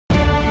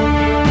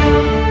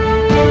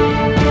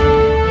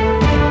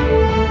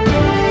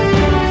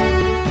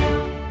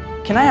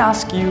Can I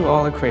ask you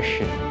all a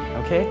question,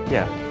 okay?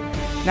 Yeah.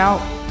 Now,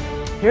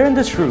 here in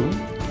this room,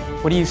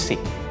 what do you see?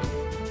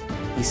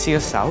 You see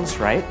yourselves,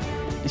 right?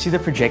 You see the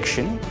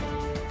projection,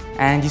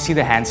 and you see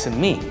the handsome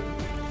me.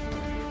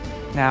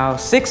 Now,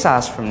 6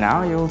 hours from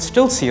now, you'll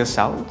still see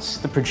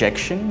yourselves, the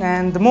projection,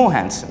 and the more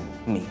handsome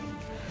me.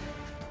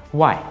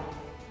 Why?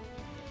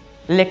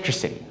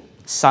 Electricity,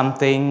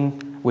 something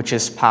which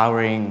is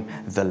powering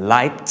the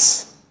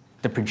lights,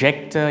 the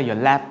projector, your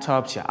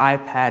laptops, your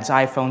iPads,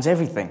 iPhones,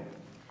 everything.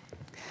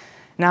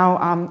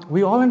 Now,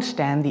 we all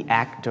understand the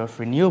act of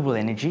renewable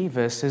energy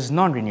versus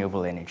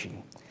non-renewable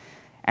energy.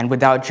 And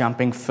without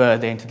jumping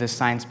further into the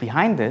science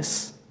behind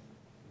this,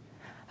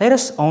 let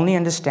us only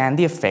understand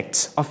the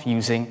effects of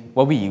using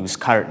what we use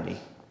currently.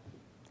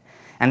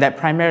 And that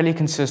primarily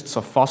consists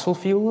of fossil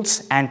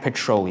fuels and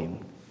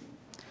petroleum.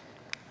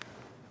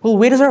 Well,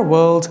 where does our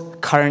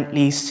world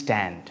currently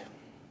stand?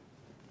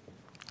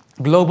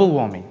 Global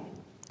warming,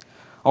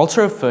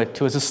 also referred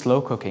to as the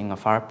slow cooking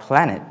of our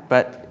planet,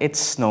 but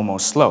it's no more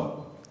slow.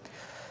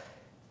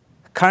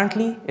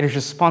 Currently, it is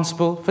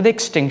responsible for the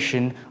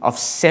extinction of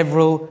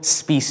several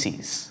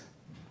species.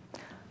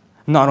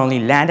 Not only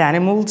land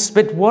animals,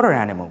 but water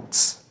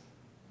animals.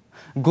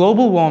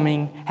 Global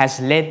warming has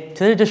led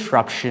to the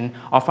disruption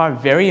of our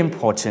very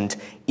important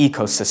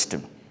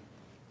ecosystem.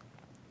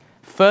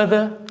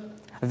 Further,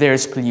 there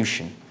is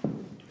pollution,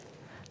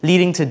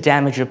 leading to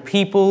damage of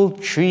people,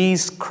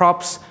 trees,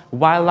 crops,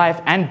 wildlife,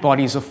 and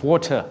bodies of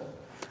water.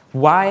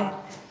 Why?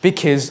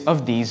 Because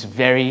of these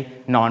very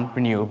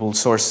non-renewable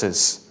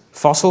sources,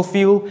 fossil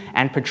fuel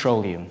and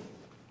petroleum,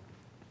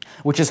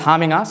 which is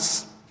harming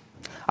us,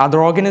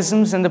 other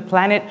organisms, and the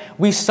planet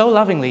we so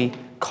lovingly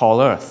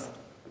call Earth.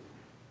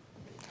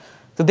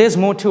 So there's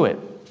more to it.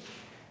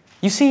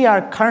 You see,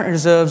 our current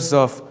reserves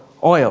of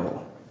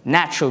oil,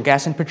 natural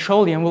gas, and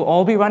petroleum will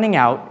all be running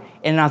out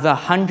in another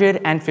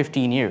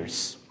 115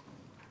 years.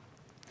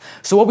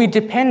 So what we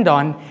depend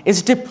on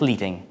is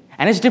depleting,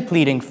 and it's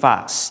depleting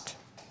fast.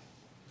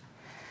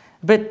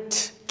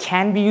 But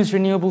can we use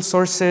renewable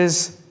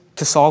sources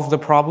to solve the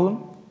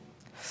problem?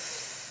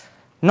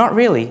 Not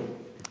really,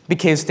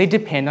 because they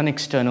depend on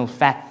external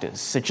factors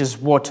such as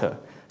water,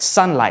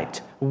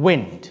 sunlight,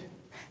 wind,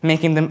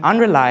 making them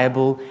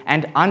unreliable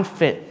and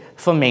unfit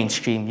for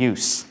mainstream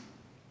use.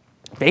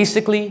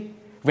 Basically,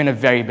 we're in a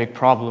very big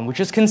problem, which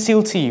is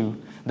concealed to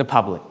you, the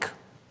public.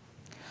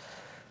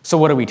 So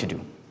what are we to do?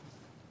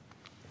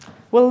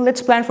 Well,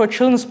 let's plan for a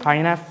children's party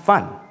and have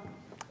fun.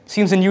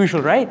 Seems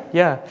unusual, right?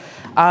 Yeah.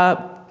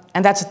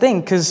 And that's the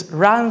thing, because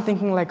rather than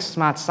thinking like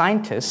smart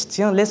scientists,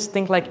 let's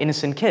think like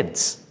innocent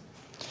kids.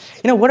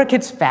 What are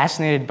kids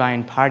fascinated by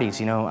in parties?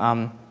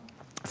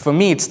 For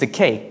me, it's the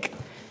cake.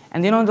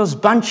 And those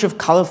bunch of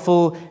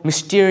colorful,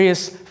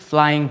 mysterious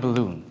flying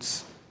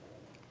balloons.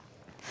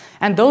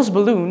 And those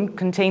balloons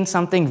contain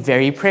something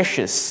very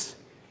precious.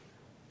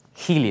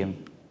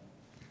 Helium.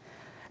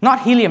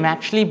 Not helium,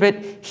 actually, but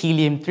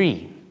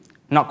helium-3.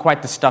 Not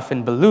quite the stuff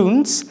in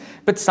balloons,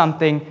 but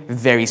something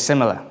very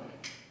similar.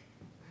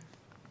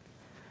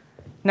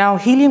 Now,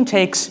 helium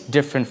takes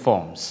different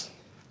forms.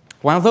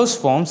 One of those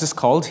forms is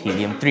called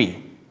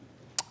helium-3,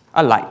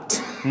 a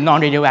light,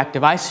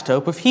 non-radioactive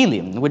isotope of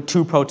helium with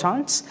 2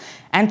 protons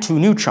and 2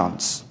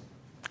 neutrons,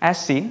 as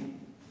seen.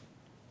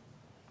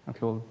 Okay,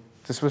 well,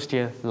 this was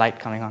your light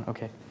coming on,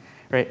 okay,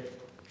 right.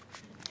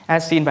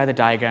 As seen by the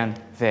diagram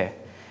there.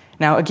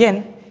 Now,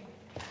 again,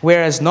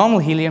 whereas normal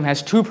helium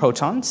has 2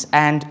 protons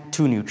and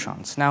 2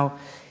 neutrons. Now,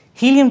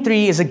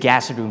 helium-3 is a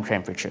gas at room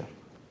temperature,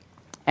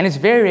 and it's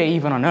very rare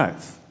even on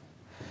Earth.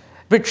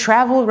 But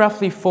travel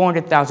roughly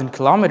 400,000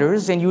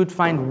 kilometers, and you would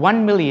find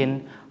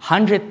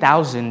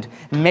 1,100,000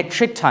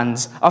 metric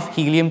tons of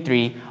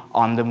helium-3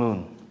 on the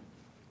moon.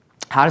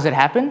 How does it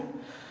happen?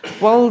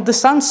 Well, the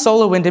sun's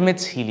solar wind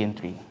emits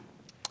helium-3,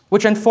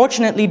 which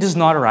unfortunately does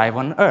not arrive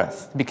on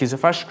Earth because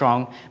of our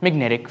strong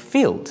magnetic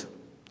field.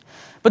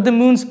 But the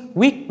moon's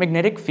weak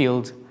magnetic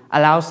field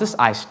allows this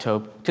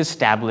isotope to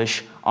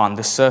establish on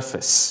the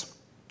surface.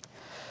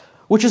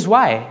 Which is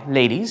why,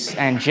 ladies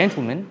and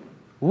gentlemen,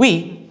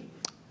 we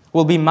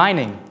will be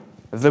mining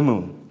the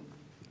moon.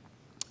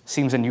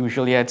 Seems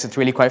unusual, yeah, it's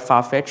really quite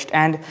far-fetched,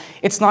 and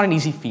it's not an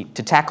easy feat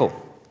to tackle.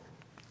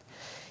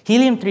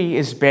 Helium-3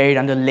 is buried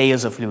under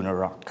layers of lunar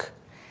rock,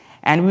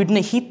 and we would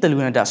heat the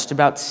lunar dust to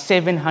about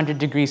 700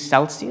 degrees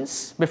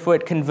Celsius before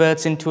it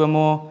converts into a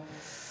more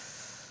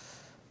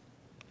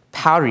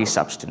powdery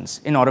substance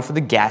in order for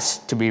the gas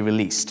to be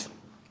released.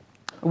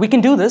 We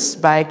can do this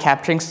by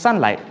capturing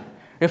sunlight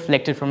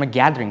reflected from a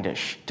gathering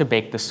dish to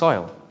bake the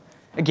soil.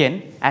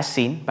 Again, as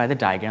seen by the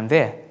diagram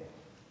there.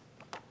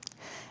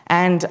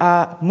 And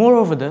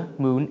moreover, the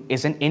moon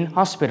is an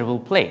inhospitable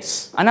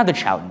place, another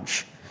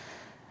challenge.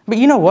 But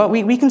you know what?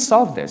 We can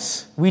solve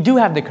this. We do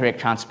have the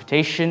correct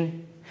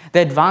transportation,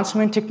 the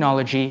advancement in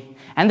technology,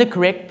 and the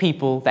correct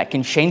people that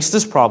can change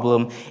this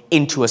problem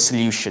into a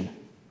solution.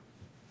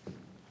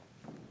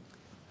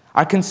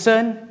 Our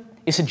concern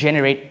is to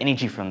generate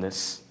energy from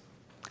this.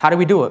 How do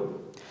we do it?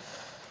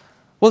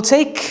 We'll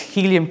take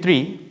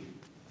helium-3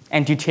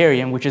 and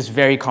deuterium, which is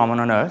very common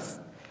on Earth,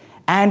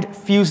 and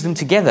fuse them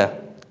together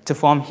to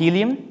form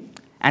helium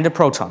and a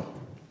proton.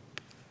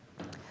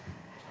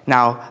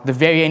 Now, the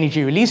very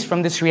energy released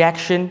from this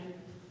reaction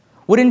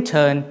would in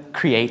turn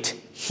create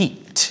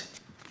heat.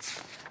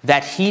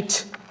 That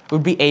heat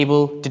would be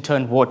able to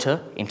turn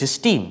water into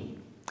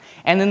steam.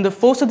 And then the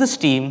force of the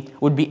steam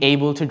would be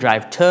able to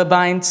drive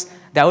turbines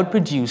that would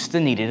produce the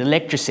needed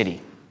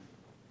electricity.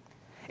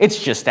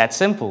 It's just that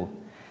simple.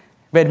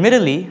 But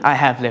admittedly, I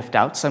have left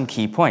out some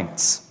key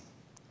points.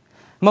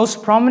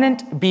 Most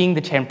prominent being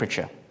the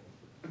temperature,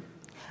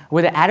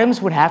 where the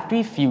atoms would have to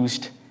be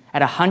fused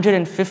at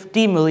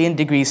 150 million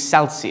degrees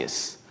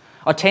Celsius,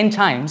 or 10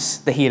 times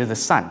the heat of the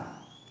sun,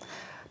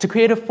 to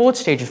create a fourth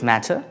stage of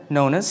matter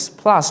known as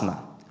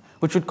plasma,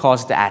 which would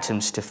cause the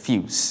atoms to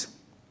fuse.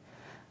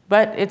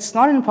 But it's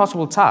not an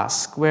impossible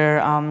task where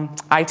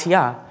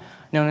ITR,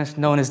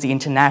 known as the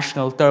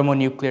International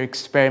Thermonuclear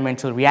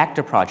Experimental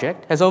Reactor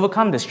Project, has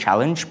overcome this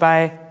challenge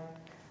by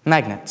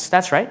magnets.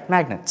 That's right,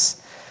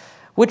 magnets,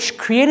 which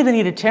created the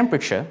needed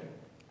temperature,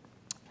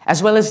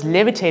 as well as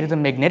levitated the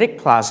magnetic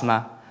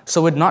plasma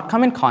so it would not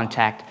come in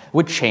contact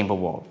with chamber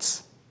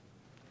walls.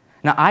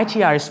 Now,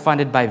 ITR is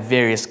funded by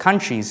various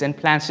countries and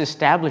plans to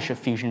establish a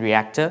fusion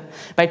reactor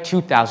by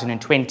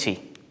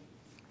 2020.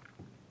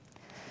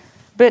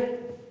 But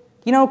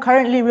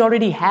currently we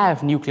already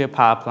have nuclear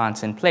power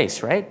plants in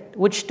place, right?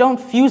 Which don't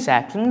fuse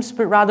atoms,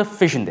 but rather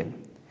fission them.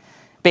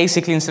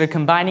 Basically, instead of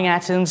combining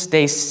atoms,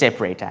 they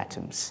separate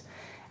atoms.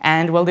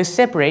 And, well, they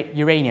separate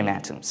uranium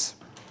atoms,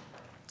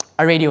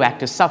 a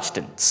radioactive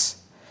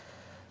substance,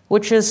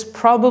 which is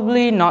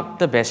probably not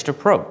the best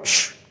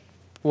approach.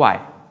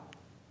 Why?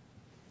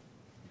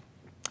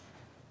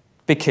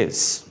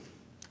 Because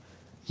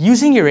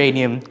using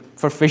uranium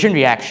for fission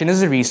reaction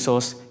as a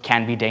resource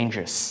can be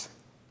dangerous.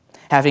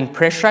 Having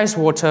pressurized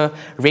water,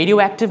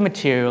 radioactive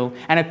material,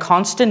 and a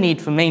constant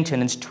need for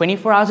maintenance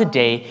 24 hours a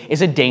day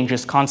is a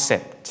dangerous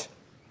concept.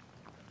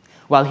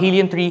 While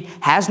helium-3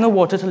 has no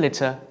water to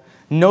litter,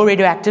 no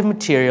radioactive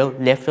material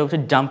left over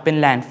to dump in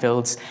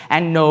landfills,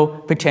 and no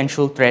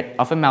potential threat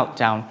of a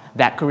meltdown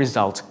that could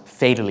result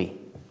fatally.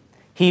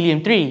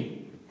 Helium-3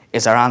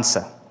 is our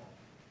answer.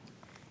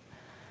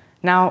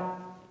 Now,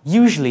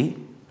 usually,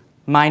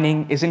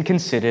 mining isn't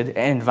considered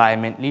an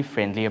environmentally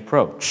friendly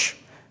approach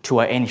to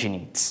our energy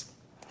needs.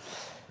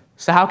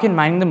 So how can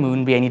mining the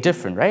moon be any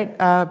different, right?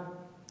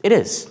 It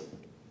is.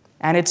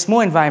 And it's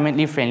more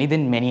environmentally friendly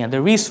than many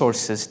other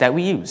resources that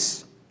we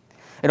use.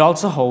 It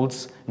also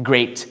holds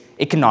great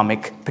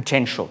economic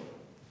potential.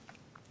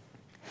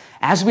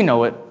 As we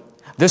know it,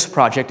 this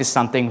project is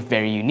something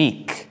very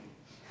unique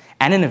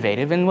and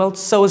innovative, and well,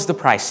 so is the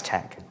price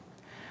tag.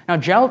 Now,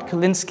 Gerald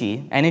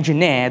Kalinsky, an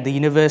engineer at the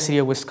University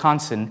of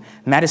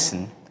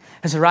Wisconsin-Madison,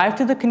 has arrived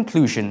to the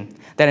conclusion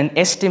that an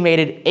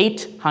estimated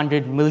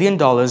 $800 million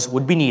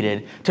would be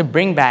needed to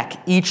bring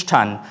back each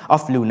ton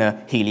of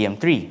lunar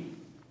helium-3.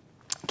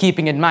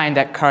 Keeping in mind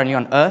that currently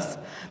on Earth,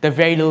 the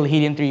very little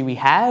helium-3 we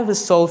have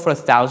is sold for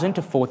 $1,000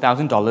 to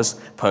 $4,000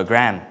 per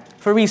gram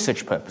for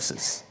research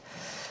purposes.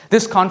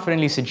 This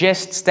confidently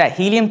suggests that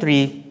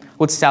helium-3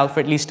 would sell for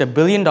at least $1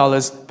 billion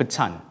per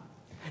ton,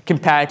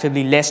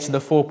 comparatively less to the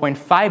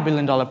 $4.5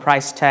 billion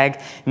price tag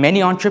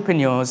many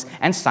entrepreneurs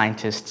and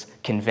scientists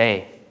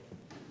convey.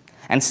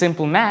 And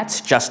simple maths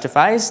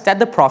justifies that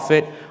the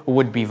profit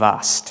would be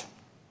vast.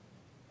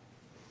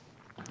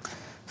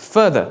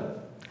 Further,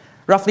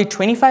 roughly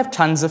 25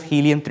 tons of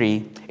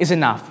helium-3 is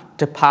enough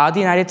to power the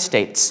United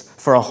States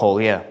for a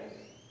whole year.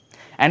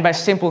 And by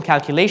simple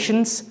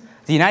calculations,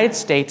 the United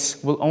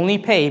States will only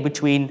pay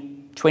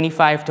between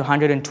 $25 to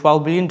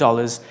 $112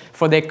 billion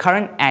for their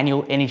current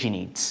annual energy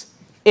needs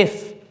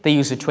if they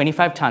use the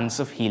 25 tons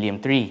of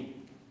helium-3,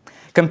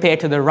 compared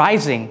to the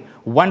rising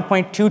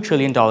 $1.2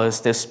 trillion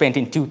they've spent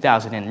in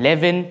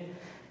 2011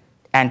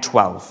 and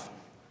 12.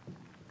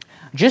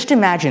 Just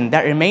imagine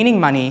that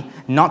remaining money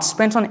not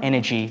spent on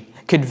energy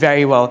could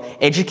very well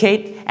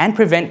educate and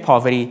prevent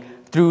poverty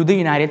through the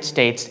United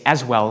States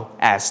as well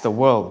as the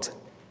world.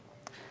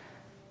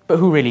 But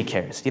who really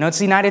cares? It's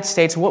the United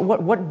States.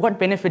 What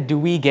benefit do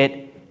we get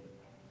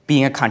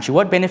being a country?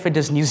 What benefit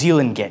does New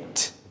Zealand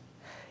get?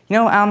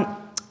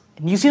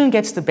 New Zealand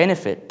gets the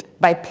benefit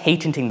by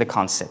patenting the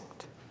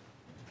concept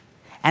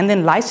and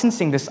then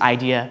licensing this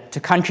idea to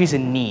countries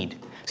in need,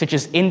 such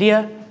as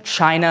India,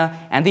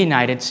 China, and the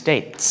United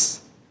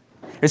States,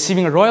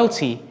 receiving a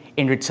royalty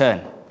in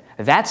return.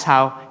 That's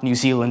how New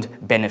Zealand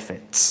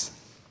benefits.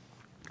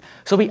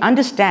 So we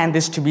understand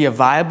this to be a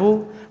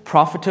viable,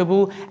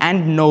 profitable,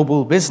 and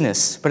noble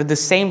business, but at the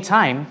same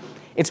time,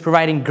 it's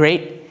providing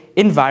great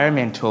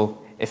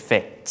environmental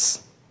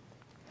effects.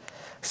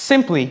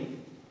 Simply,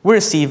 we're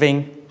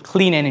receiving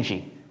clean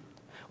energy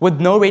with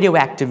no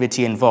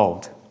radioactivity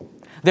involved.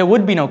 There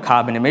would be no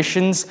carbon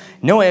emissions,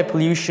 no air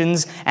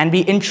pollutions, and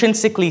be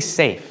intrinsically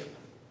safe.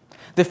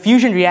 The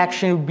fusion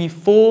reaction would be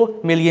 4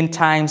 million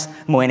times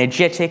more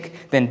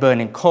energetic than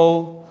burning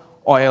coal,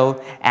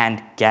 oil,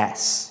 and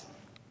gas.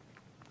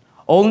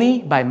 Only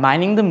by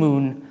mining the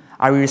moon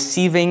are we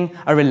receiving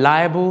a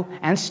reliable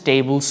and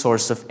stable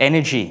source of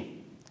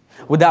energy.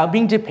 without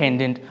being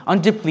dependent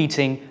on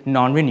depleting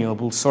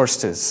non-renewable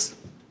sources.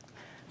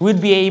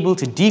 We'd be able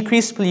to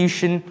decrease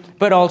pollution,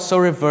 but also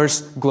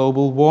reverse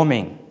global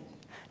warming.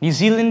 New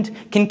Zealand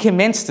can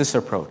commence this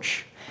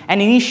approach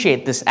and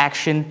initiate this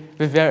action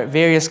where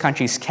various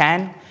countries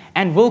can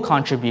and will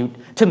contribute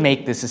to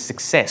make this a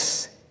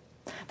success.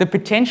 The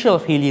potential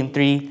of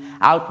helium-3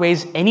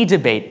 outweighs any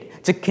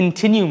debate to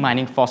continue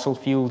mining fossil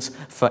fuels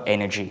for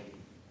energy.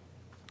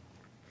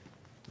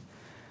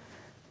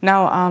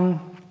 Now,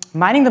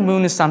 mining the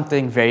moon is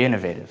something very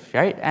innovative,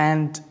 right?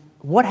 And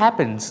what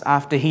happens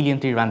after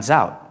helium-3 runs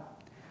out?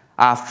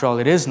 After all,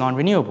 it is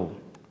non-renewable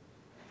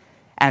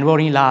and will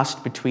only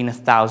last between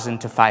 1,000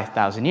 to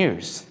 5,000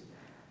 years.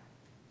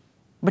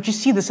 But you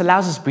see, this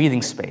allows us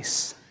breathing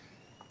space.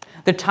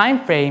 The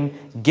time frame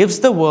gives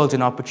the world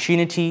an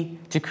opportunity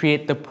to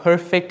create the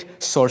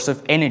perfect source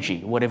of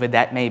energy, whatever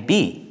that may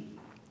be,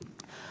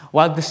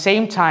 while at the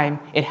same time,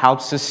 it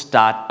helps us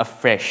start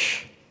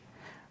afresh,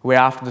 where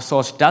after the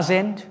source does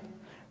end,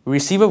 we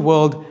receive a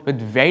world with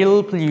very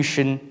little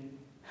pollution,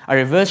 a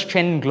reverse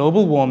trend in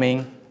global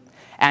warming,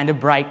 and a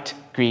bright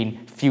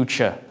green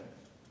future.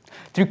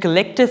 Through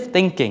collective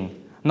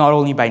thinking, not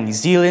only by New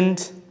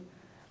Zealand,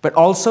 but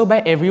also by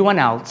everyone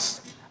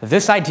else,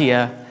 this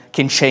idea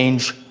can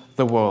change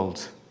the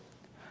world.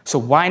 So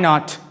why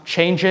not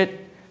change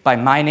it by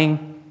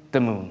mining the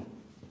moon?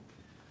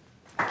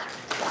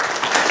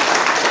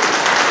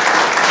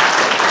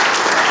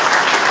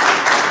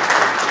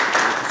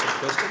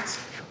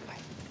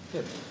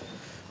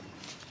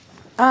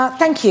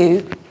 Thank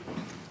you.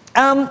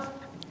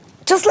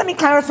 Just let me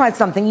clarify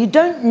something. You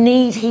don't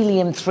need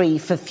helium-3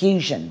 for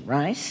fusion,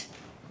 right?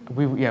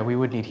 We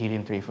would need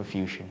helium-3 for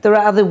fusion. There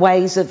are other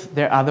ways of...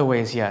 There are other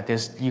ways, yeah.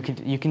 You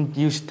can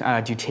use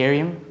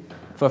deuterium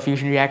for a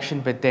fusion reaction,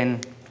 but then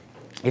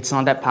it's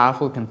not that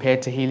powerful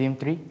compared to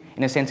helium-3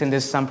 in a sense, and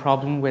there's some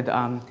problem with,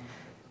 well,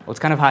 it's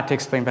kind of hard to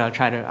explain, but I'll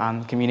try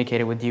to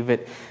communicate it with you.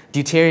 But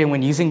deuterium,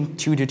 when using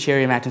two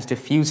deuterium atoms to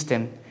fuse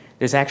them,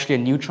 there's actually a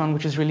neutron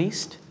which is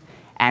released,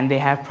 and they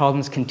have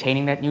problems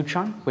containing that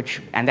neutron,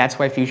 and that's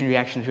why fusion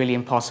reaction is really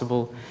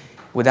impossible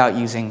without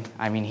using,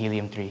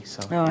 helium-3.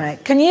 So. All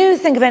right. Can you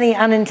think of any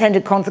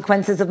unintended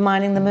consequences of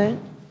mining the moon?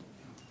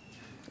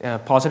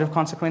 Positive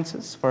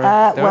consequences for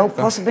well,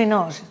 possibly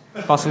not.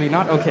 Possibly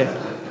not? Okay.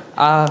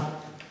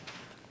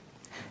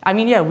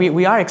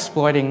 We are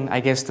exploiting,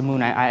 I guess, the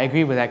moon. I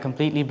agree with that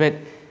completely, but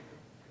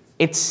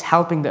it's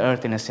helping the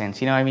Earth in a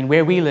sense.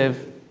 Where we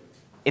live,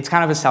 it's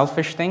kind of a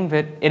selfish thing,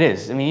 but it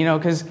is.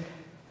 Because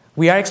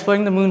we are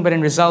exploring the moon, but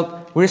in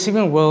result, we're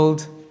receiving a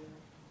world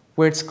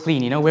where it's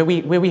clean, where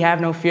we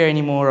have no fear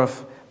anymore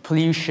of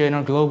pollution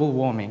or global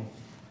warming.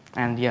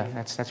 And yeah,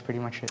 that's pretty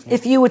much it. Yeah.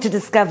 If you were to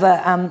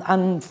discover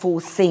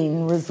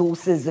unforeseen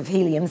resources of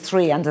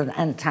helium-3 under the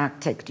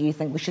Antarctic, do you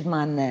think we should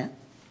mine there?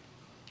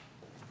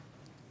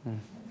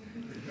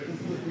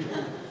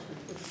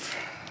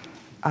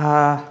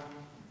 Yeah,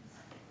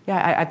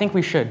 I think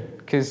we should,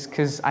 because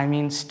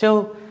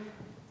still,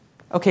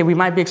 okay, we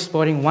might be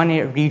exploring one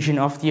region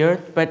of the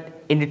Earth,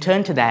 but in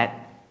return to that,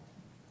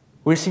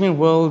 we're seeing a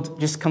world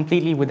just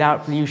completely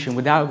without pollution,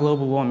 without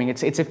global warming.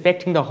 It's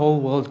affecting the whole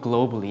world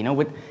globally.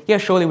 Yeah,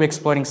 surely we're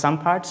exploiting some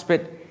parts,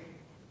 but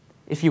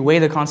if you weigh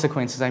the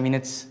consequences,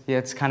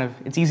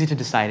 it's easy to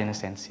decide in a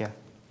sense. Yeah.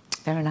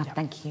 Fair enough. Yeah.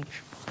 Thank you.